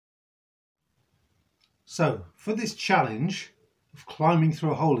So for this challenge of climbing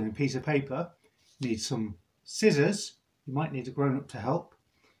through a hole in a piece of paper, you need some scissors. You might need a grown-up to help.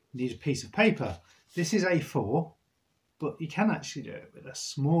 You need a piece of paper. This is A4, but you can actually do it with a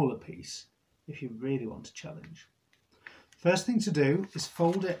smaller piece if you really want to challenge. First thing to do is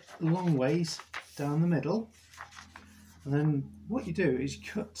fold it long ways down the middle, and then what you do is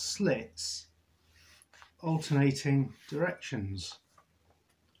cut slits alternating directions.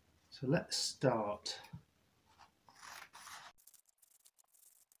 So let's start.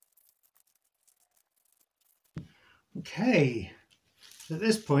 Okay, so at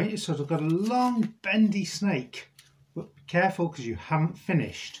this point you've sort of got a long bendy snake, but be careful because you haven't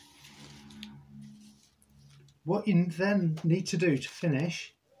finished. What you then need to do to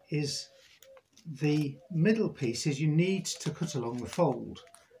finish is the middle pieces you need to cut along the fold.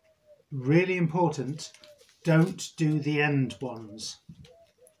 Really important, don't do the end ones.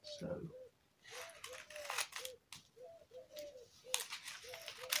 So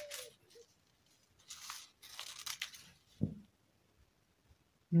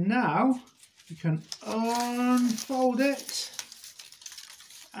now you can unfold it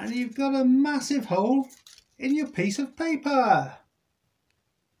and you've got a massive hole in your piece of paper.